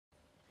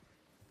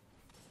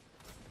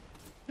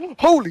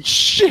Holy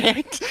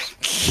shit!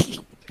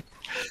 2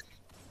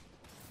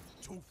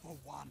 for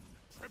 1.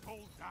 Triple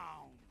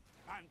down.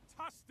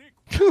 Fantastic.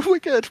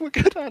 We're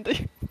good,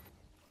 Andy.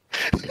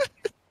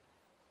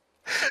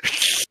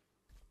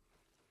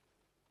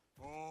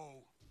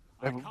 Oh,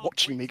 They're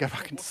watching me go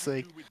back and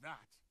see.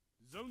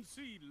 Zone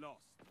C lost.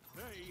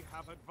 They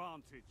have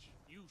advantage.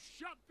 You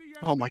shut the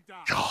Oh my enemy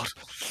down. god.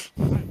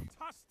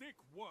 Fantastic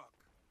work.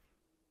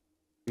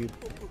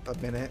 A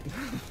minute.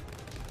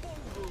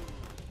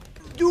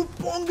 Do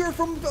Bonger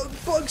from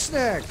Bug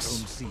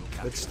Snacks!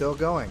 It's still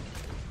going.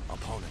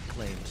 Opponent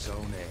claims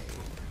Zone A.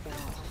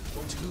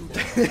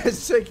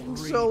 It's taking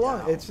so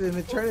long. It's an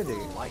eternity.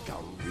 Like a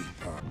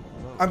reaper.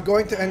 I'm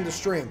going to end the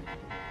stream.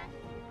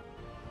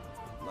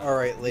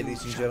 Alright,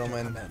 ladies and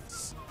gentlemen.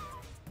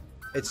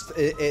 It's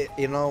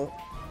you know,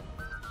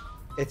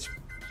 it's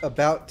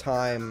about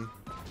time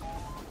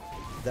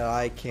that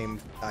I came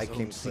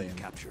clean.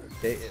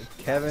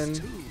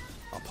 Kevin,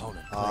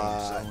 Opponent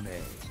claims Zone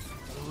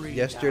A.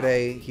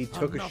 yesterday he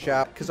took a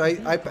shot because I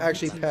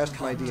actually passed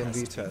my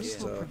DMV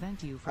test. So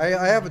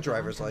I have a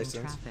driver's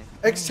license.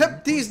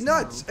 Except these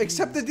nuts.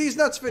 Except the these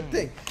nuts fit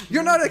thing.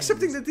 You're not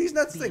accepting the these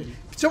nuts thing.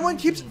 Someone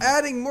keeps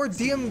adding more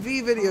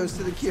DMV videos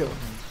to the queue.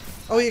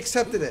 Oh, he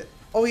accepted it.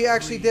 Oh, he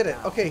actually did it.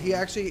 Okay, he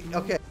actually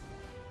okay.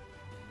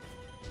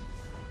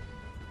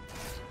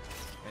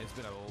 It's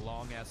been a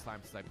long ass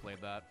time since I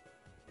played that.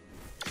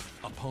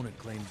 Opponent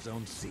claims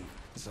Zone C.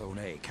 Zone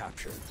A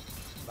captured.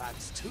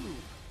 That's 2.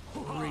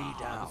 3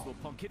 down. This little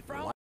punk kid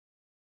frown.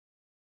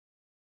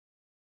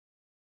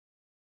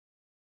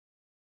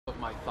 Of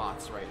my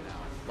thoughts right now,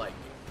 like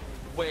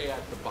way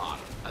at the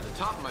bottom. At the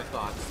top of my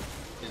thoughts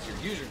is your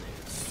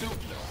username, Soup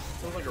Milk.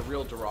 Sounds like a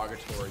real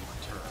derogatory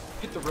term.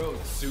 Hit the road,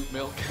 Soup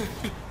Milk.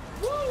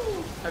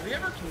 Woo! Have you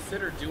ever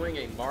considered doing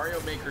a Mario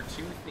Maker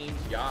 2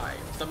 themed guide?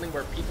 Something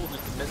where people who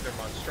submit their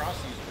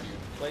monstrosities for you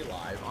to play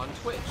live on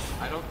Twitch.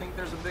 I don't think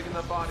there's a big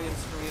enough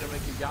audience for me to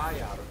make a guy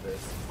out of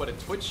this, but a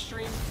Twitch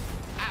stream?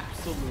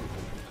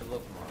 Absolutely. I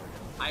love Mario.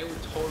 I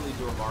would totally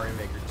do a Mario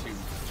Maker 2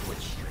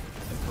 Twitch stream.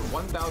 And for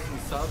 1,000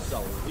 subs,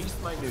 I'll release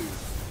my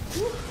news.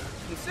 Woo!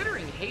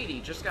 Considering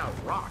Haiti just got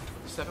rocked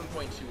with a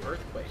 7.2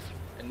 earthquake,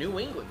 and New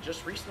England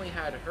just recently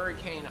had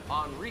Hurricane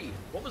Henri,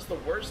 what was the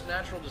worst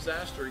natural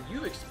disaster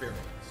you experienced?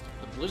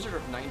 The blizzard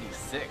of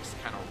 '96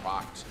 kind of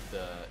rocked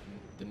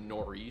the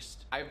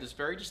northeast. I have this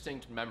very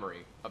distinct memory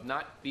of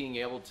not being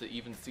able to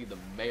even see the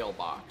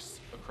mailbox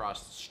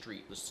across the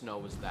street. The snow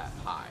was that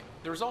high.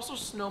 There was also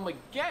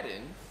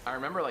Snowmageddon. I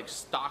remember like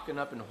stocking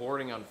up and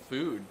hoarding on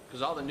food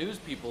because all the news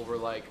people were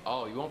like,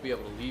 oh, you won't be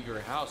able to leave your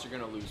house. You're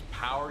gonna lose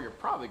power. You're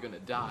probably gonna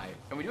die.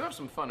 And we do have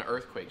some fun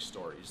earthquake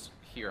stories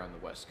here on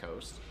the West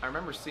Coast. I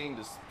remember seeing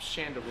this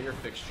chandelier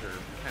fixture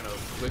kind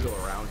of wiggle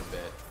around a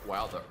bit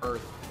while the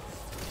earth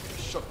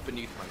shook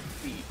beneath my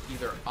feet.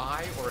 Either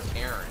I or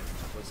Aaron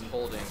was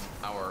holding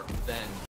our then